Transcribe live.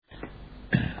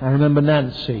I remember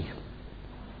Nancy.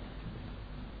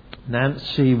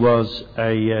 Nancy was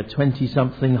a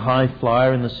 20-something high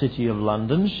flyer in the city of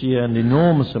London. She earned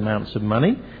enormous amounts of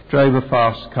money, drove a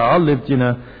fast car, lived in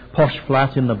a posh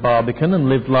flat in the Barbican and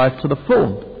lived life to the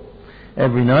full.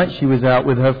 Every night she was out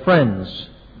with her friends.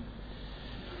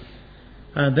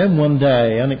 And then one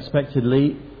day,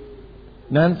 unexpectedly,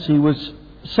 Nancy was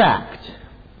sacked.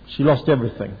 She lost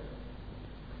everything.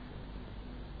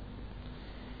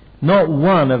 Not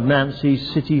one of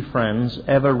Nancy's city friends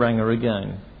ever rang her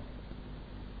again.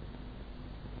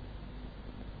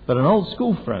 But an old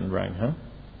school friend rang her.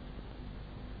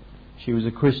 She was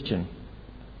a Christian.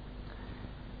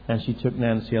 And she took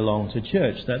Nancy along to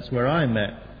church. That's where I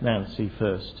met Nancy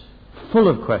first. Full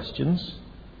of questions,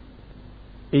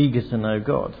 eager to know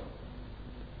God.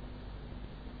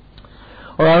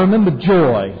 Or I remember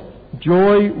Joy.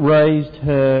 Joy raised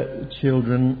her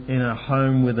children in a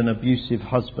home with an abusive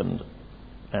husband.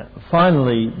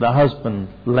 Finally, the husband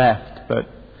left, but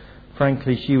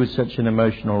frankly, she was such an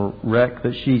emotional wreck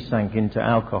that she sank into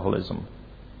alcoholism.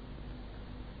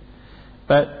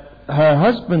 But her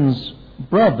husband's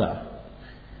brother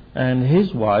and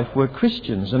his wife were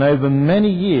Christians, and over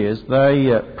many years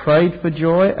they prayed for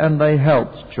Joy and they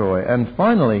helped Joy. And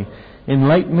finally, in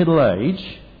late middle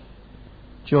age,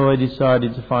 Joy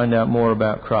decided to find out more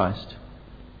about Christ.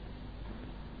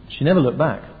 She never looked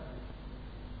back.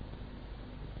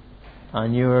 I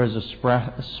knew her as a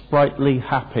sprightly,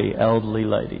 happy, elderly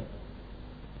lady.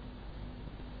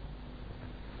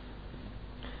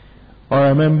 Or I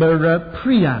remember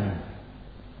Priyan.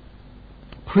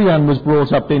 Priyan was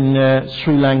brought up in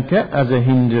Sri Lanka as a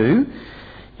Hindu.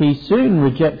 He soon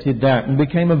rejected that and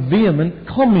became a vehement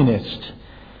communist.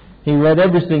 He read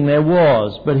everything there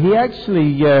was, but he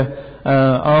actually,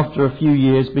 after a few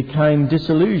years, became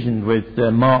disillusioned with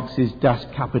Marx's Das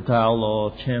Kapital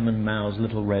or Chairman Mao's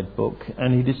Little Red Book,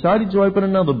 and he decided to open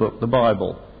another book, the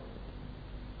Bible.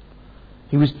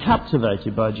 He was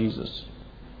captivated by Jesus.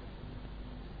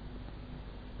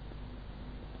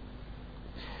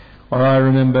 Or I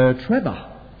remember Trevor.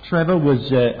 Trevor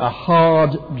was a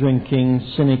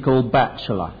hard-drinking, cynical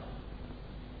bachelor.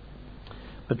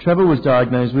 But Trevor was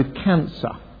diagnosed with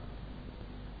cancer.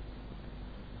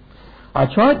 I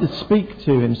tried to speak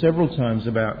to him several times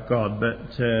about God,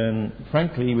 but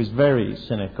frankly he was very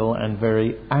cynical and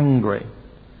very angry.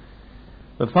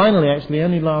 But finally, actually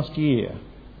only last year,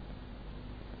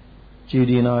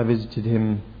 Judy and I visited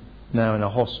him now in a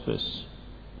hospice.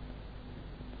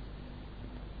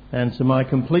 And to my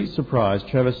complete surprise,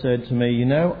 Trevor said to me, "You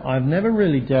know, I've never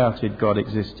really doubted God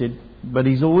existed, but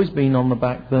he's always been on the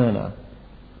back burner.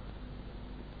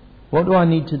 What do I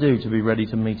need to do to be ready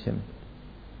to meet him?"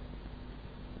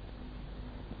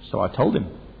 So I told him.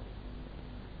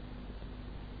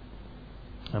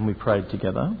 And we prayed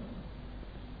together.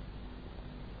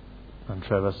 And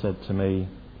Trevor said to me,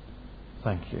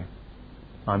 "Thank you.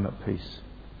 I'm at peace."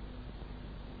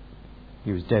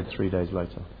 He was dead 3 days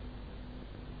later.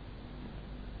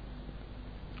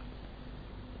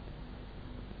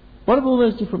 What have all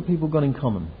those different people got in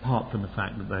common, apart from the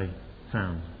fact that they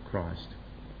found Christ?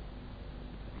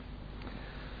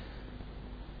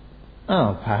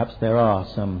 Oh, perhaps there are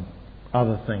some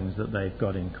other things that they've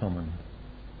got in common.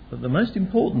 But the most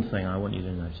important thing I want you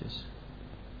to notice,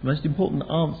 the most important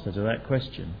answer to that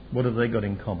question, what have they got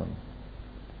in common,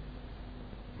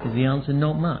 is the answer: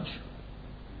 not much.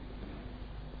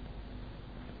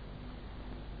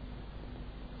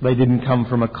 They didn't come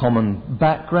from a common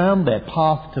background. Their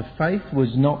path to faith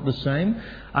was not the same.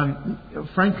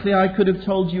 Frankly, I could have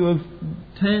told you of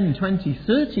 10, 20,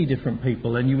 30 different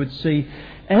people, and you would see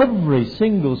every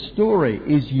single story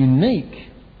is unique.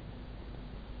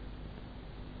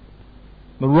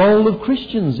 The role of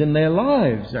Christians in their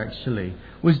lives, actually,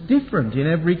 was different in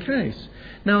every case.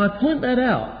 Now, I point that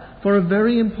out for a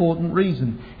very important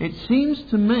reason. It seems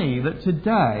to me that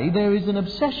today there is an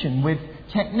obsession with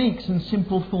techniques and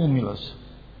simple formulas.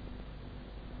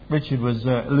 Richard was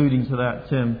alluding to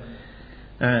that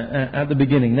at the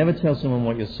beginning. Never tell someone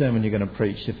what your sermon you're going to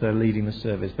preach if they're leading the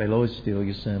service. They'll always steal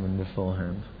your sermon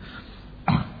beforehand.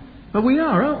 But we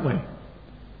are, aren't we?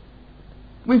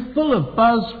 We're full of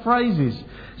buzz phrases.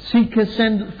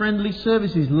 Seeker-friendly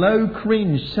services, low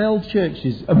cringe, cell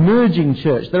churches, emerging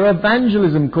church. There are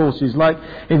evangelism courses like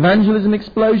Evangelism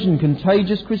Explosion,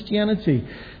 Contagious Christianity.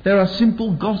 There are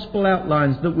simple gospel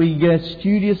outlines that we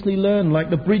studiously learn, like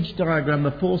the bridge diagram,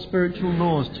 the 4 spiritual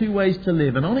laws, 2 ways to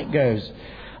live, and on it goes.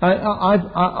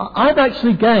 I've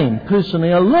actually gained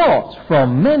personally a lot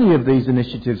from many of these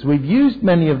initiatives. We've used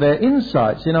many of their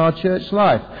insights in our church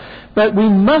life. But we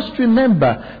must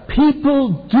remember,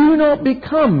 people do not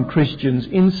become Christians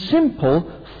in simple,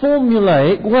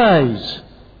 formulaic ways.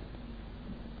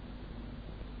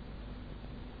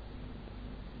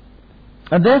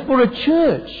 And therefore a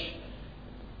church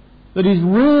that is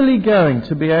really going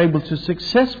to be able to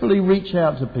successfully reach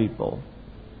out to people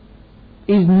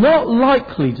is not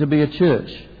likely to be a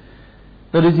church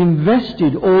that has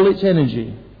invested all its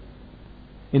energy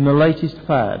in the latest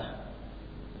fad,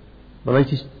 the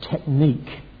latest technique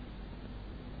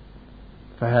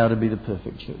for how to be the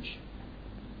perfect church.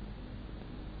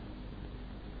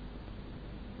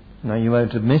 Now, you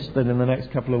won't have missed that in the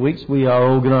next couple of weeks we are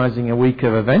organising a week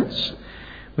of events.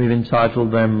 We've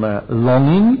entitled them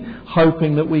Longing,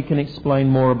 hoping that we can explain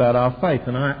more about our faith.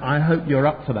 And I hope you're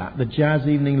up for that. The jazz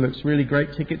evening looks really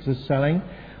great. Tickets are selling.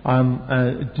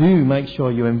 Do make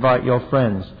sure you invite your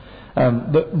friends.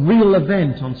 The real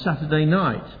event on Saturday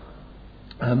night.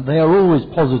 They are always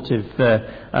positive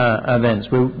events.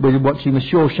 We're watching The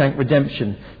Shawshank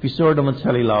Redemption. If you saw it on the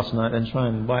telly last night, then try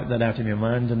and wipe that out in your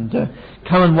mind and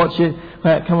come and watch it.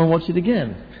 Come and watch it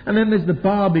again. And then there's the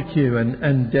barbecue,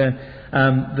 and the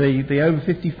over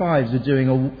 55s are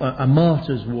doing a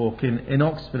martyrs walk in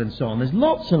Oxford and so on. There's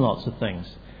lots and lots of things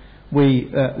we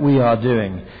are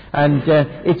doing, and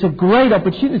it's a great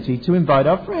opportunity to invite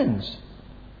our friends.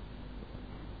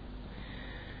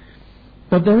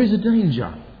 But there is a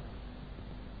danger.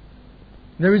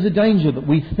 There is a danger that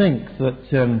we think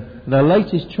that the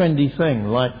latest trendy thing,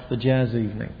 like the jazz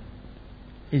evening,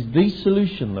 is the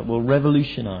solution that will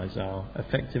revolutionise our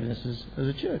effectiveness as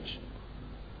a church.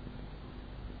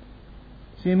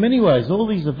 See, in many ways, all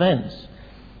these events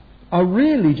are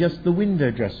really just the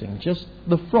window dressing, just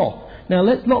the froth. Now,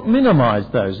 let's not minimise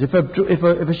those. If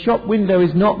a shop window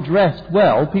is not dressed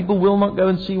well, people will not go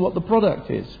and see what the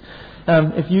product is.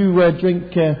 If you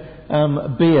drink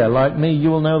beer like me, you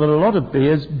will know that a lot of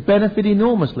beers benefit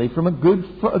enormously from a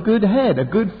good head, a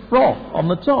good froth on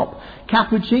the top.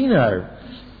 Cappuccino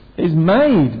is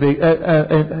made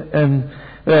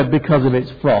because of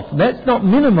its froth. Let's not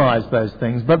minimise those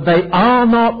things, but they are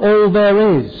not all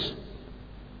there is.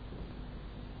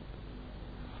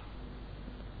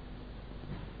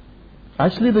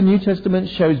 Actually, the New Testament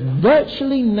shows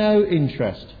virtually no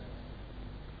interest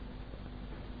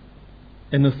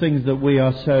in the things that we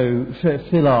are so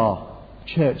fill our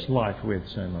church life with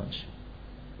so much.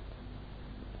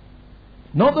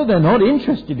 Not that they're not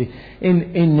interested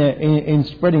in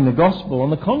spreading the gospel. On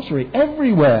the contrary,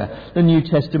 everywhere the New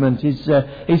Testament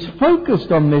is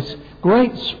focused on this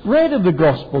great spread of the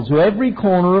gospel to every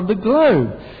corner of the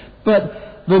globe.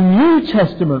 But the New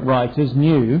Testament writers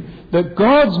knew that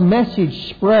God's message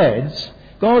spreads,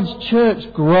 God's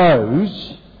church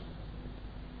grows,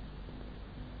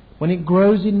 when it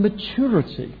grows in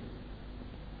maturity.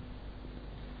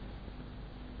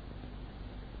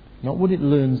 Not when it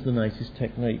learns the latest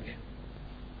technique.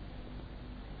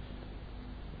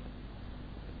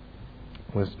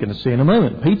 We're going to see in a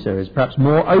moment, Peter is perhaps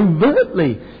more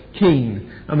overtly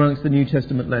keen amongst the New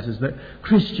Testament letters that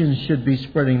Christians should be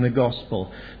spreading the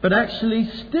gospel. But actually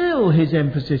still his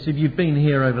emphasis, if you've been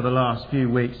here over the last few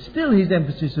weeks, still his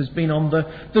emphasis has been on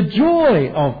the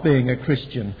joy of being a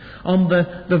Christian, on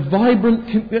the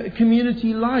vibrant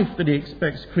community life that he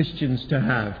expects Christians to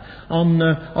have,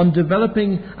 on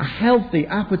developing a healthy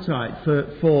appetite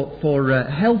for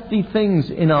healthy things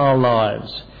in our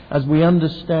lives as we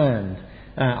understand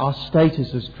our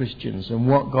status as Christians and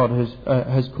what God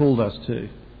has called us to.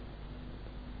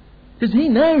 Because he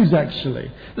knows actually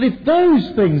that if those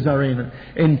things are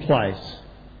in place,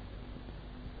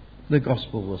 the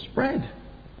gospel will spread.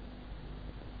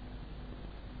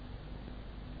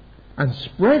 And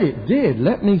spread it did,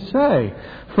 let me say,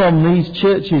 from these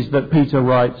churches that Peter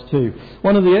writes to.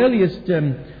 One of the earliest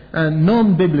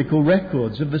non-biblical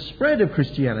records of the spread of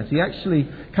Christianity actually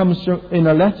comes in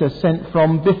a letter sent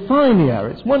from Bithynia.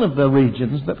 It's one of the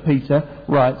regions that Peter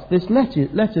writes this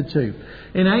letter to.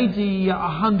 In AD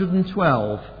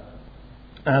 112,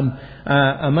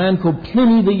 a man called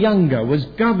Pliny the Younger was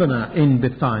governor in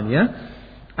Bithynia,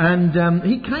 and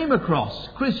he came across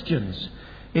Christians.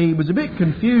 He was a bit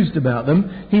confused about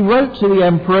them. He wrote to the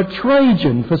Emperor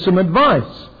Trajan for some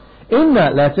advice. In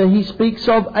that letter, he speaks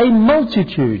of a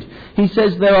multitude. He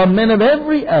says there are men of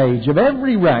every age, of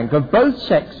every rank, of both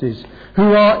sexes,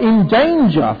 who are in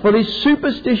danger, for this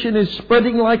superstition is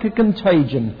spreading like a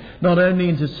contagion, not only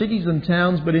into cities and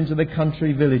towns, but into the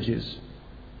country villages.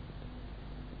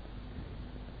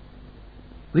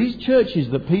 These churches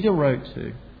that Peter wrote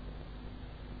to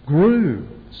grew,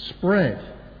 spread,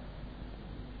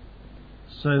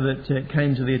 so that it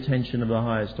came to the attention of the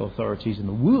highest authorities in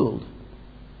the world.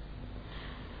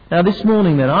 Now this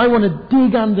morning then, I want to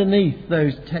dig underneath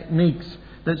those techniques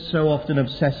that so often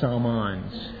obsess our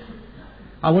minds.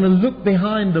 I want to look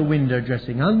behind the window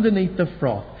dressing, underneath the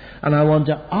froth, and I want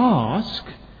to ask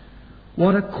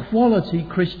what a quality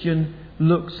Christian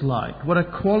looks like, what a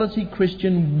quality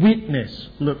Christian witness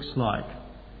looks like.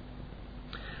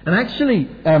 And actually,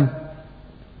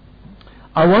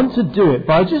 I want to do it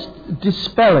by just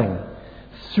dispelling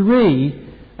 3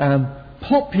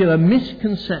 popular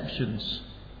misconceptions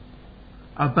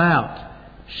about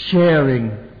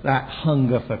sharing that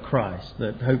hunger for Christ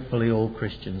that hopefully all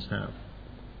Christians have.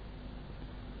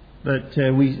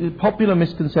 Popular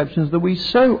misconceptions that we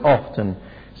so often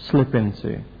slip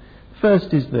into.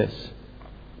 First is this: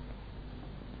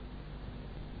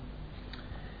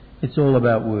 it's all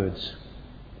about words.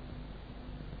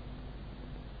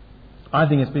 I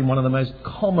think it's been one of the most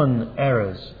common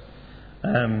errors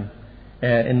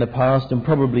in the past and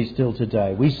probably still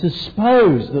today. We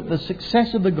suppose that the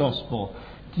success of the gospel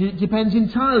depends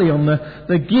entirely on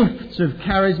the gifts of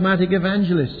charismatic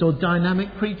evangelists or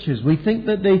dynamic preachers. We think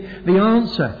that the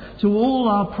answer to all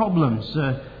our problems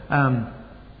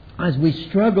as we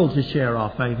struggle to share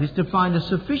our faith is to find a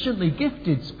sufficiently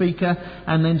gifted speaker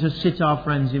and then to sit our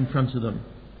friends in front of them.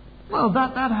 Well,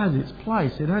 that has its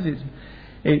place. It has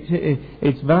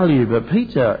its value. But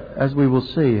Peter, as we will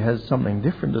see, has something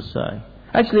different to say.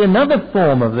 Actually, another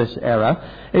form of this error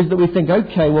is that we think,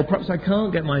 okay, well, perhaps I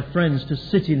can't get my friends to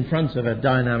sit in front of a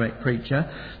dynamic preacher.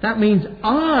 That means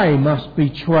I must be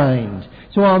trained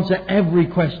to answer every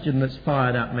question that's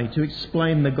fired at me, to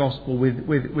explain the gospel with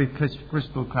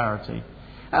crystal clarity.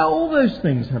 All those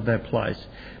things have their place.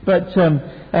 But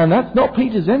and that's not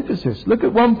Peter's emphasis. Look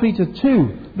at 1 Peter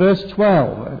 2, verse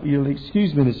 12. You'll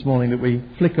excuse me this morning that we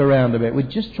flick around a bit. We're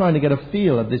just trying to get a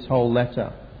feel of this whole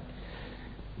letter.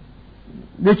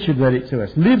 Richard read it to us.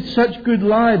 Live such good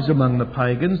lives among the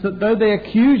pagans that though they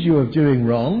accuse you of doing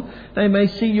wrong, they may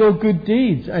see your good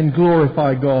deeds and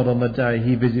glorify God on the day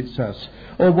He visits us.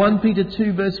 Or 1 Peter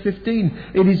 2 verse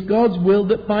 15. It is God's will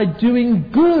that by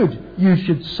doing good you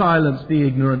should silence the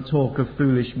ignorant talk of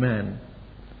foolish men.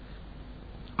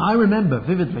 I remember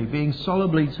vividly being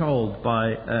solemnly told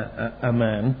by a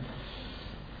man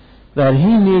that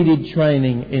he needed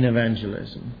training in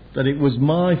evangelism, that it was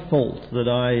my fault that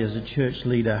I, as a church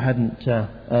leader, hadn't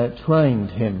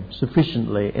trained him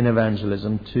sufficiently in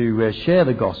evangelism to share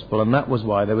the gospel, and that was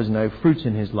why there was no fruit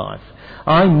in his life.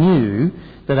 I knew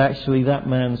that actually that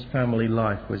man's family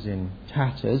life was in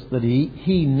tatters, that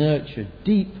he nurtured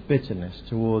deep bitterness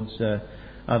towards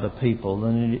other people,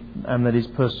 and that his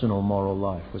personal moral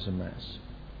life was a mess.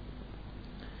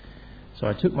 So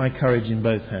I took my courage in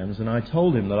both hands and I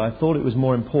told him that I thought it was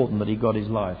more important that he got his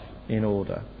life in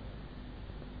order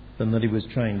than that he was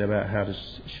trained about how to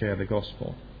share the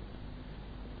gospel.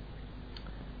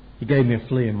 He gave me a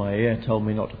flea in my ear, told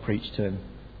me not to preach to him,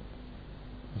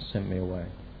 and sent me away.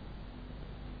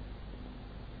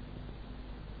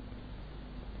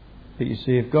 But you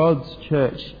see, if God's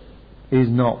church is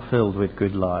not filled with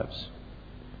good lives,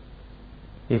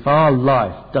 if our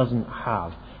life doesn't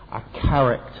have a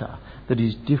character that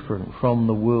is different from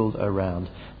the world around,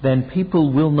 then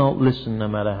people will not listen no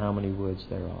matter how many words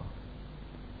there are.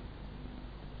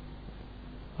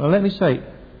 Well, let me say,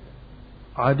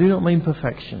 I do not mean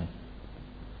perfection.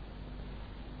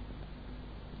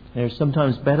 There is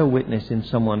sometimes better witness in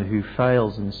someone who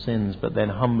fails and sins but then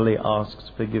humbly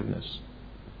asks forgiveness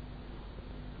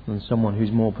than someone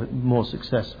who's more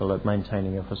successful at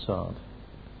maintaining a facade.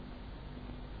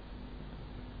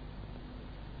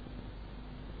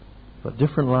 But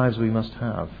different lives we must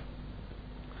have.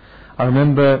 I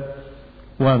remember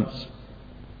once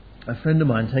a friend of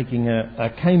mine taking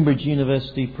a Cambridge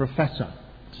University professor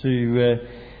to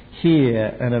hear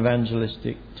an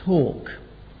evangelistic talk.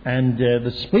 And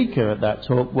the speaker at that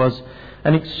talk was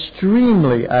an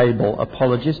extremely able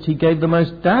apologist. He gave the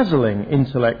most dazzling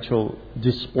intellectual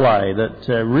display that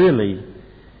really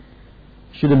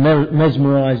should have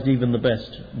mesmerised even the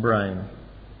best brain.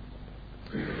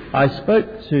 I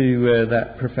spoke to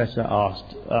that professor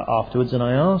afterwards, and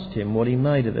I asked him what he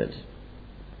made of it.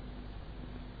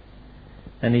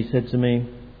 And he said to me,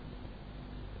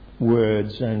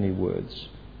 words, only words.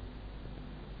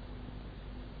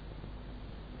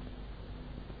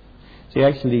 See,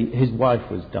 actually, his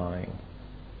wife was dying.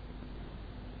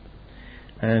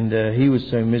 And he was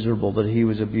so miserable that he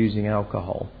was abusing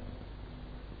alcohol.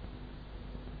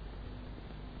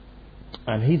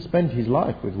 And he'd spent his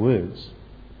life with words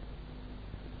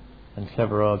and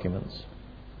clever arguments.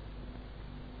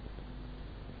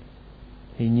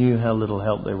 He knew how little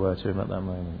help they were to him at that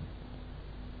moment.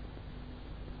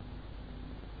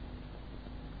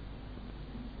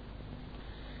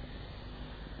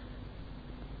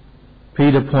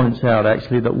 Peter points out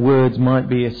actually that words might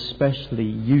be especially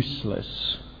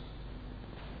useless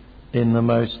in the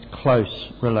most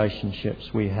close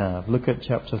relationships we have. Look at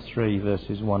chapter 3,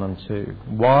 verses 1 and 2.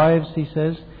 Wives, he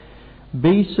says,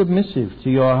 be submissive to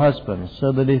your husbands,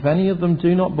 so that if any of them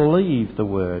do not believe the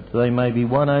word, they may be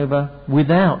won over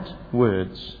without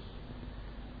words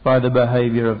by the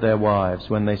behaviour of their wives,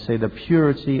 when they see the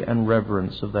purity and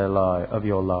reverence of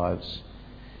your lives.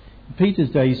 In Peter's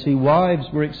day, you see, wives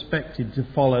were expected to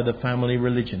follow the family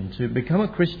religion. To become a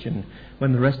Christian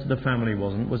when the rest of the family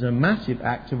wasn't was a massive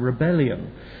act of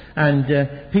rebellion.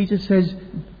 And Peter says,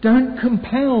 don't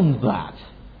compound that.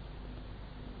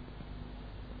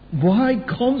 Why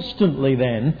constantly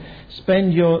then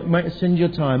spend your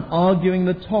time arguing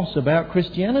the toss about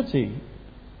Christianity?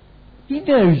 He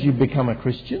knows you've become a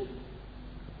Christian.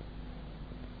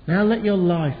 Now let your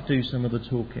life do some of the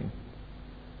talking.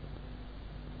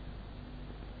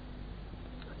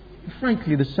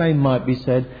 Frankly, the same might be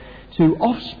said to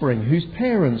offspring whose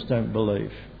parents don't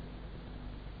believe.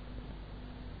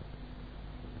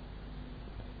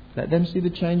 Let them see the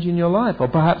change in your life, or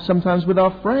perhaps sometimes with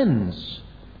our friends.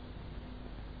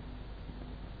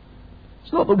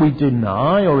 It's not that we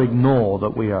deny or ignore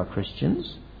that we are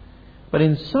Christians, but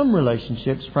in some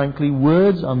relationships, frankly,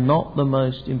 words are not the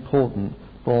most important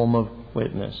form of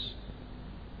witness.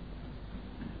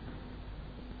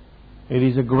 It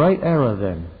is a great error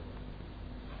then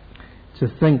to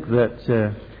think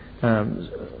that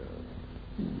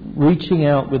reaching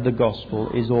out with the gospel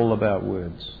is all about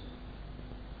words.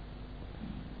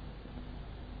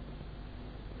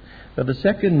 But the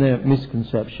second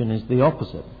misconception is the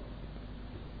opposite.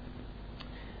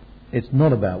 It's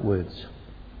not about words.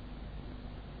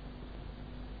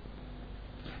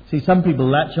 See, some people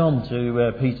latch on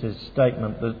to Peter's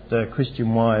statement that a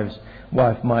Christian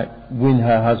wife might win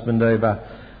her husband over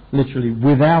literally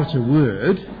without a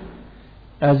word,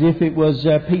 as if it was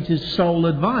Peter's sole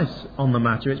advice on the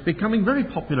matter. It's becoming very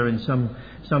popular in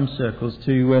some circles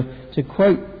to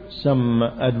quote some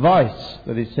advice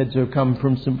that is said to have come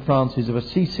from St. Francis of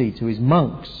Assisi to his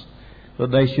monks, that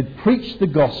they should preach the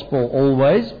gospel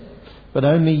always, but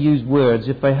only use words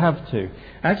if they have to.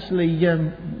 Actually,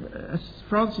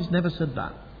 Francis never said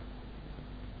that.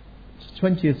 It's a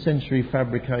 20th century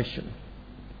fabrication.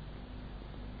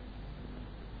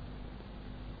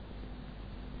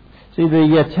 See,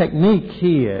 the technique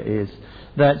here is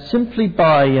that simply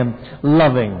by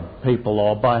loving people,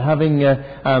 or by having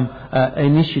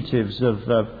initiatives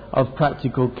of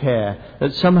practical care,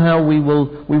 that somehow we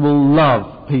will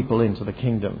love people into the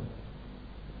kingdom.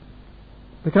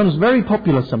 It becomes very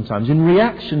popular sometimes in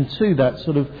reaction to that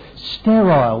sort of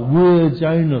sterile,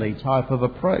 words-only type of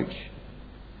approach.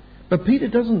 But Peter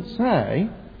doesn't say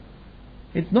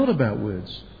it's not about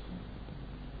words.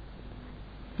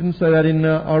 Didn't say that in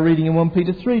our reading in 1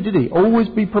 Peter 3, did he? Always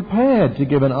be prepared to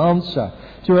give an answer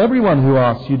to everyone who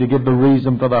asks you to give the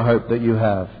reason for the hope that you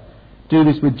have. Do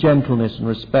this with gentleness and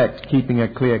respect, keeping a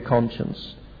clear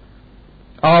conscience.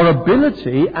 Our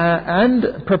ability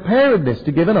and preparedness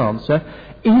to give an answer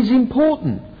is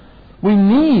important. We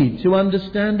need to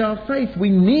understand our faith.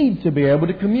 We need to be able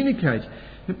to communicate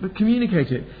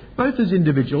it, both as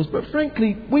individuals, but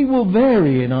frankly, we will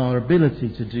vary in our ability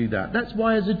to do that. That's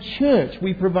why as a church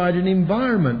we provide an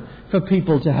environment for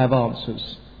people to have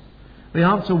answers. The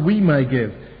answer we may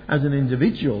give as an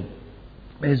individual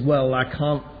is, well, I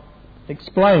can't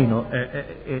explain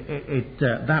it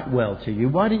that well to you.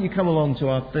 Why don't you come along to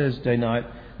our Thursday night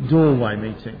doorway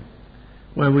meeting,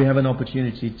 where we have an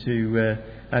opportunity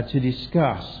to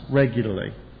discuss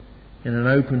regularly in an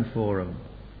open forum?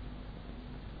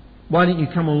 Why don't you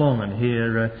come along and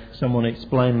hear someone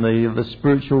explain the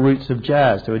spiritual roots of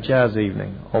jazz to a jazz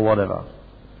evening or whatever?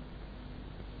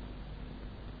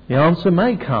 The answer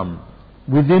may come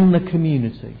within the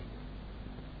community,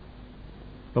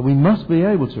 but we must be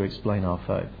able to explain our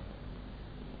faith.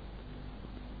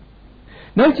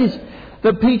 Notice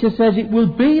that Peter says it will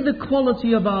be the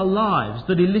quality of our lives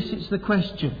that elicits the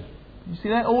question. You see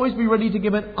that? Always be ready to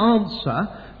give an answer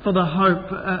for the hope,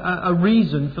 a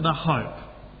reason for the hope.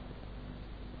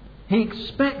 He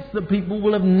expects that people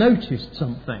will have noticed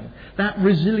something. That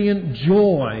resilient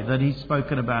joy that he's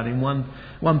spoken about in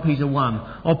 1 Peter 1.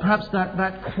 Or perhaps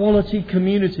that quality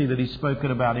community that he's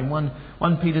spoken about in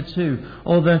 1 Peter 2.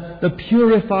 Or the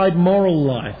purified moral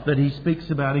life that he speaks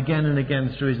about again and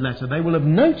again through his letter. They will have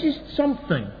noticed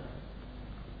something.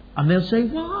 And they'll say,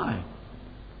 why?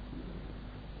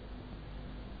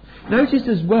 Notice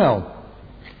as well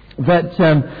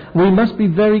that we must be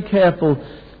very careful,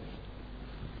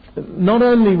 not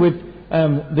only with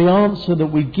the answer that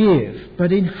we give,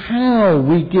 but in how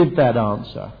we give that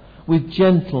answer, with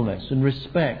gentleness and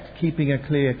respect, keeping a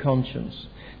clear conscience.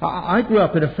 I grew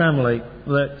up in a family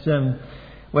that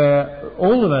where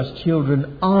all of us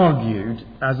children argued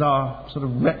as our sort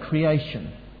of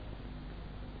recreation.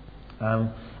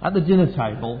 At the dinner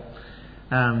table,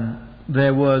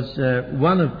 there was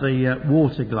one of the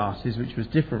water glasses, which was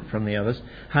different from the others,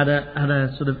 had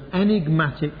a sort of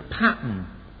enigmatic pattern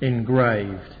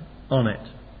engraved on it.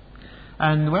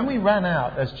 And when we ran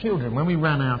out, as children, when we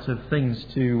ran out of things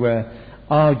to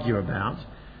argue about,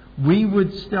 we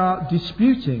would start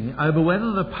disputing over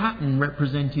whether the pattern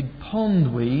represented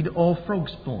pondweed or frog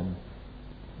spawn.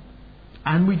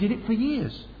 And we did it for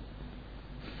years.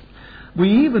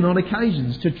 We even, on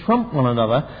occasions, to trump one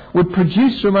another, would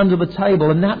produce from under the table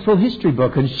a natural history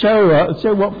book and show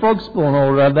what frog spawn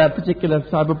or that particular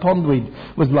type of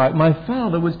pondweed was like. My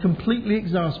father was completely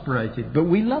exasperated, but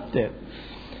we loved it.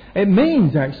 It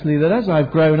means, actually, that as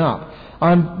I've grown up,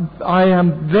 I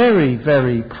am very,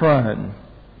 very prone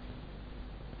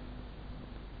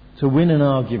to win an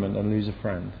argument and lose a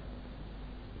friend.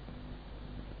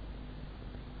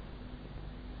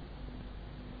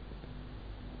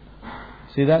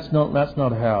 See, that's not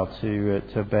how to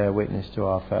bear witness to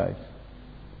our faith.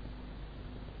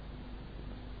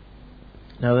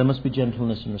 Now, there must be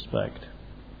gentleness and respect.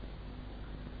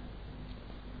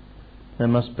 There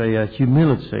must be a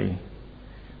humility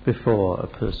before a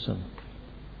person.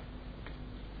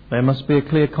 There must be a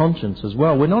clear conscience as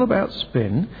well. We're not about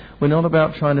spin. We're not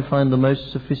about trying to find the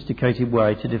most sophisticated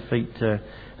way to defeat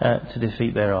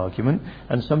their argument.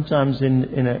 And sometimes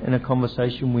in a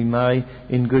conversation we may,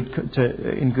 in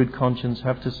good conscience,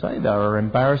 have to say there are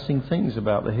embarrassing things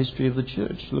about the history of the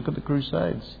church. Look at the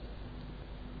Crusades.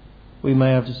 We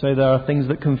may have to say there are things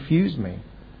that confuse me.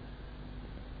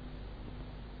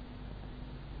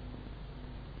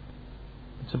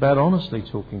 It's about honestly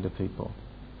talking to people,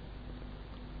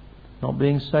 not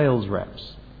being sales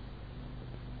reps.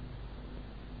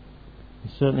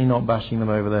 And certainly not bashing them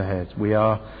over their heads. We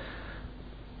are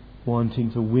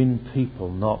wanting to win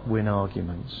people, not win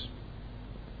arguments.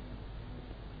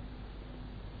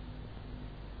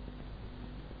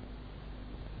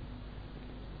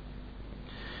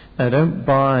 Now, don't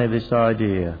buy this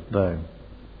idea, though,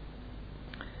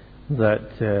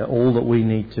 that all that we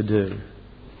need to do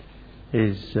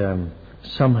is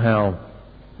somehow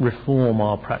reform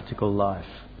our practical life.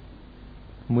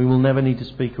 And we will never need to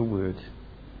speak a word,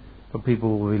 but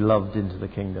people will be loved into the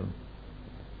kingdom.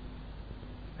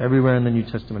 Everywhere in the New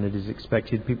Testament it is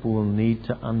expected people will need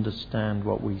to understand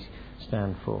what we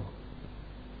stand for.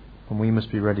 And we must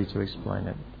be ready to explain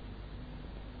it.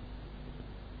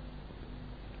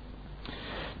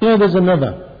 You know, there's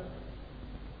another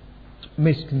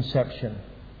misconception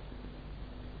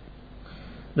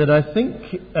that I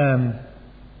think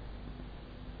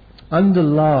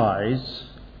underlies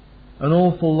an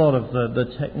awful lot of the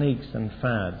techniques and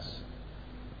fads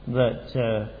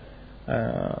that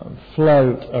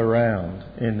float around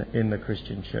in the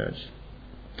Christian church.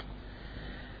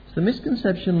 It's the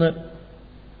misconception that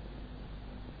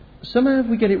somehow if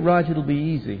we get it right it'll be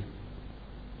easy.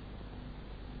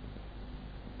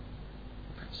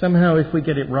 Somehow if we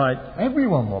get it right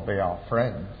everyone will be our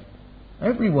friend.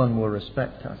 Everyone will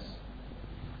respect us.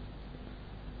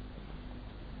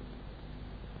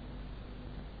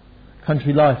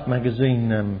 Country Life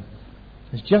magazine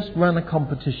has just run a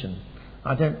competition.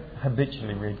 I don't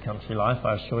habitually read Country Life,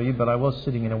 I assure you, but I was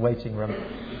sitting in a waiting room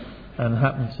and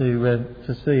happened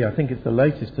to see, I think it's the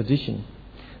latest edition.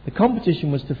 The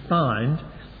competition was to find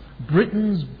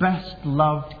Britain's best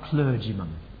loved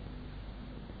clergyman.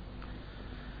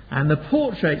 And the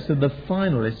portraits of the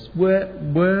finalists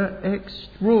were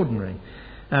extraordinary.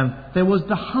 There was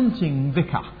the hunting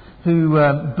vicar who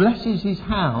blesses his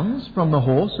hounds from the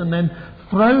horse and then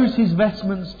throws his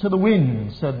vestments to the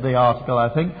wind, said the article, I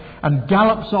think, and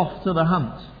gallops off to the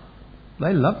hunt.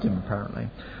 They loved him, apparently.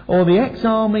 Or the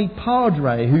ex-army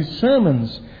padre whose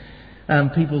sermons,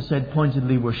 people said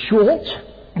pointedly, were short,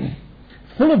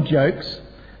 full of jokes,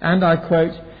 and, I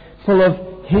quote, full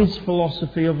of his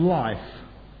philosophy of life.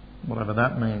 Whatever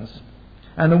that means.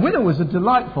 And the winner was a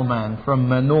delightful man from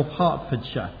North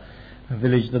Hertfordshire, a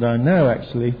village that I know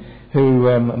actually, who,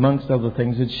 amongst other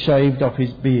things, had shaved off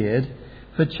his beard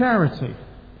for charity.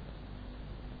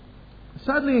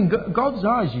 Sadly, in God's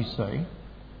eyes, you see,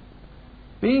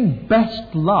 being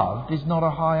best loved is not a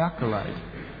high accolade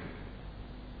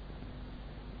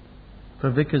for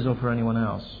vicars or for anyone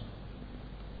else.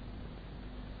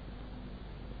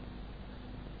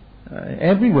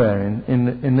 everywhere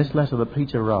in this letter that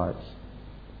Peter writes.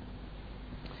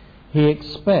 He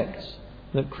expects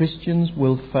that Christians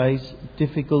will face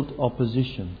difficult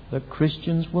opposition, that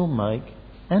Christians will make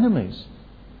enemies.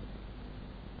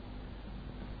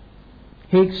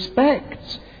 He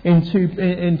expects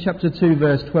in chapter 2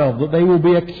 verse 12 that they will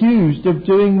be accused of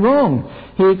doing wrong.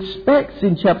 He expects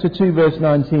in chapter 2 verse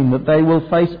 19 that they will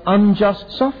face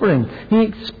unjust suffering. He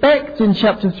expects in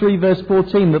chapter 3 verse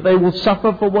 14 that they will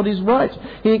suffer for what is right.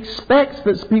 He expects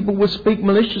that people will speak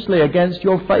maliciously against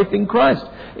your faith in Christ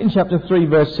in chapter 3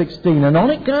 verse 16, and on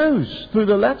it goes through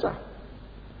the letter.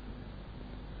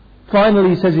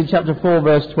 Finally, he says in chapter 4,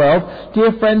 verse 12,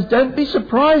 "Dear friends, don't be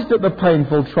surprised at the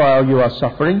painful trial you are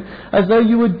suffering, as though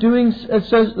you were doing, as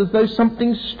though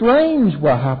something strange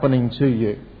were happening to you.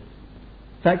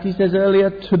 In fact, he says earlier,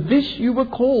 to this you were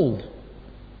called."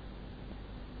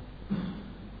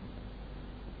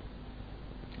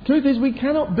 Truth is, we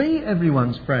cannot be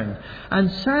everyone's friend. And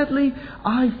sadly,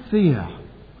 I fear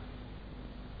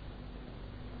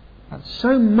that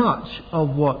so much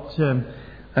of what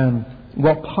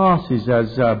passes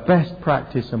as best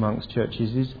practice amongst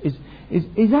churches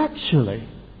is actually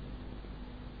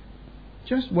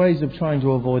just ways of trying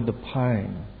to avoid the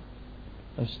pain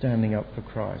of standing up for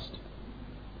Christ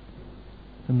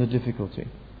and the difficulty.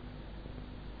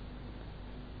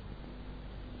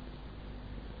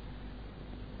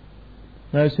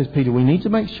 No, says Peter, we need to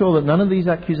make sure that none of these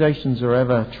accusations are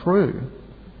ever true.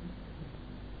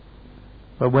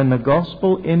 But when the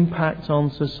gospel impacts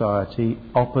on society,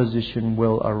 opposition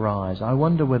will arise. I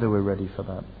wonder whether we're ready for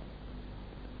that.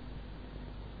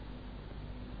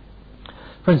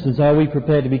 For instance, are we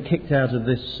prepared to be kicked out of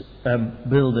this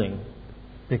building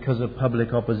because of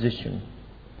public opposition?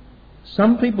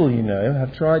 Some people, you know,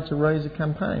 have tried to raise a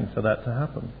campaign for that to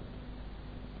happen.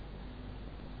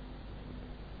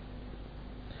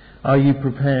 Are you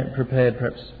prepared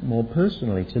perhaps more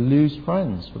personally, to lose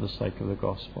friends for the sake of the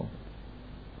gospel?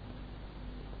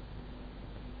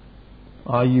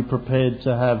 Are you prepared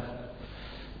to have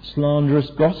slanderous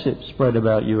gossip spread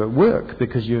about you at work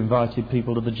because you invited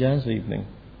people to the jazz evening?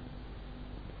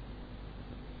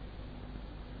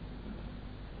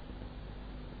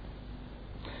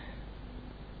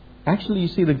 Actually, you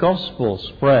see, the gospel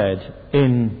spread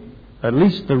in at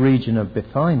least the region of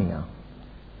Bithynia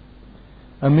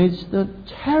amidst the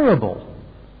terrible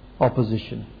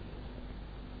opposition.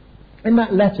 In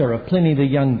that letter of Pliny the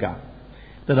Younger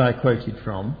that I quoted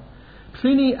from,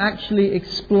 Pliny actually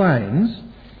explains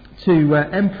to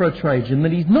Emperor Trajan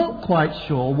that he's not quite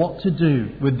sure what to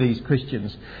do with these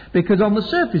Christians, because on the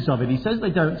surface of it he says they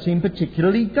don't seem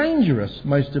particularly dangerous.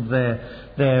 Most of their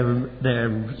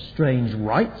strange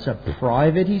rites are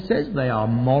private, he says. They are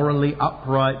morally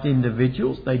upright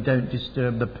individuals. They don't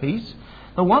disturb the peace.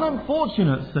 The one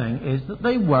unfortunate thing is that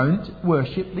they won't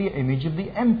worship the image of the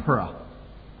emperor.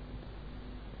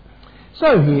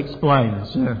 So he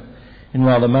explains in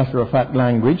rather matter-of-fact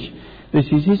language, this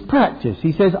is his practice.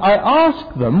 He says, I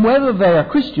ask them whether they are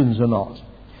Christians or not.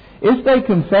 If they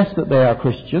confess that they are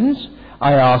Christians,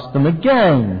 I ask them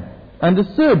again, and a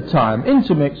third time,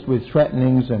 intermixed with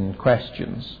threatenings and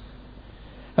questions.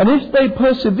 And if they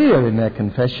persevere in their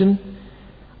confession,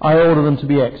 I order them to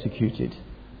be executed.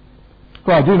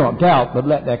 For I do not doubt that,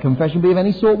 let their confession be of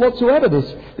any sort whatsoever,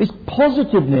 this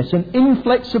positiveness and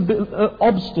inflexible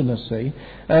obstinacy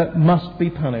must be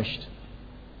punished.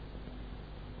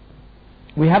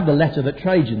 We have the letter that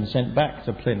Trajan sent back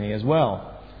to Pliny as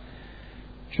well.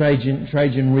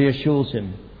 Trajan reassures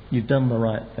him, you've done the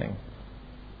right thing.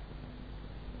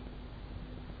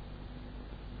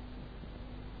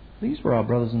 These were our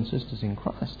brothers and sisters in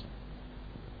Christ.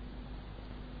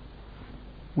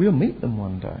 We'll meet them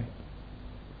one day.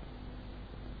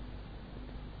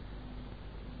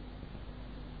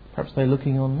 Perhaps they're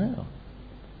looking on now.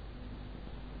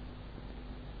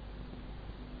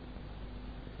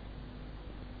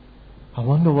 I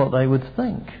wonder what they would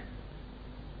think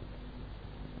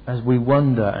as we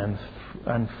wonder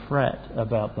and fret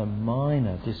about the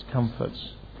minor discomforts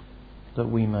that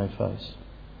we may face.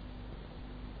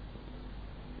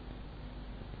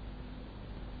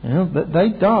 You know, that they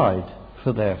died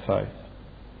for their faith.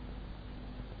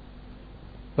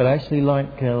 But actually,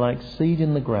 like seed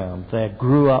in the ground, there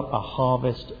grew up a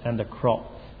harvest and a crop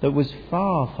that was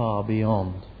far, far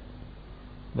beyond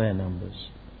their numbers.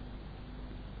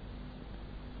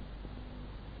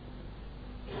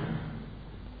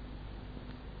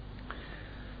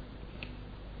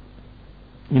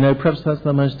 You know, perhaps that's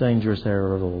the most dangerous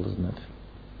error of all, isn't it?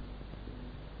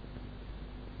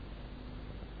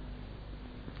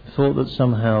 The thought that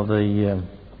somehow the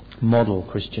model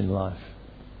Christian life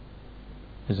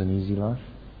is an easy life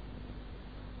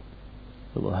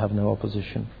that will have no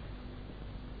opposition.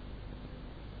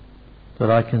 That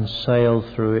I can sail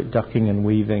through it, ducking and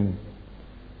weaving,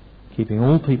 keeping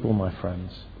all people my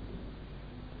friends.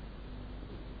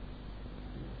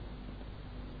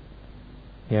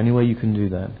 The only way you can do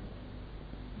that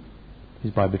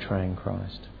is by betraying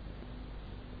Christ.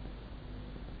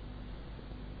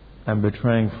 And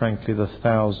betraying, frankly, the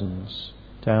thousands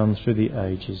down through the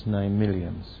ages, nay,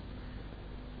 millions,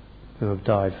 who have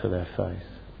died for their faith.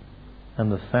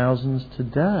 And the thousands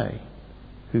today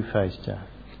who face death.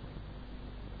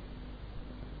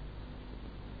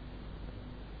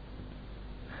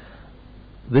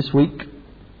 This week,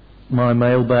 my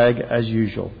mailbag, as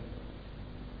usual,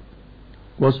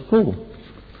 was full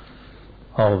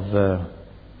of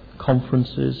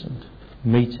conferences and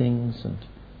meetings and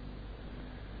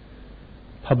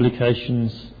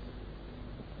publications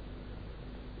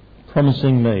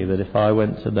promising me that if I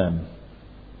went to them,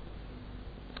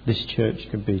 this church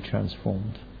could be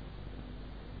transformed.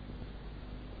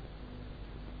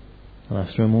 And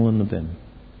I threw them all in the bin.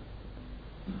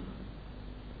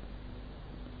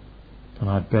 And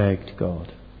I begged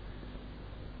God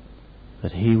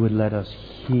that He would let us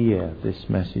hear this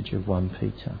message of 1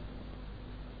 Peter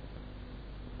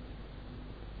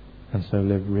and so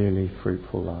live really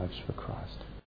fruitful lives for Christ.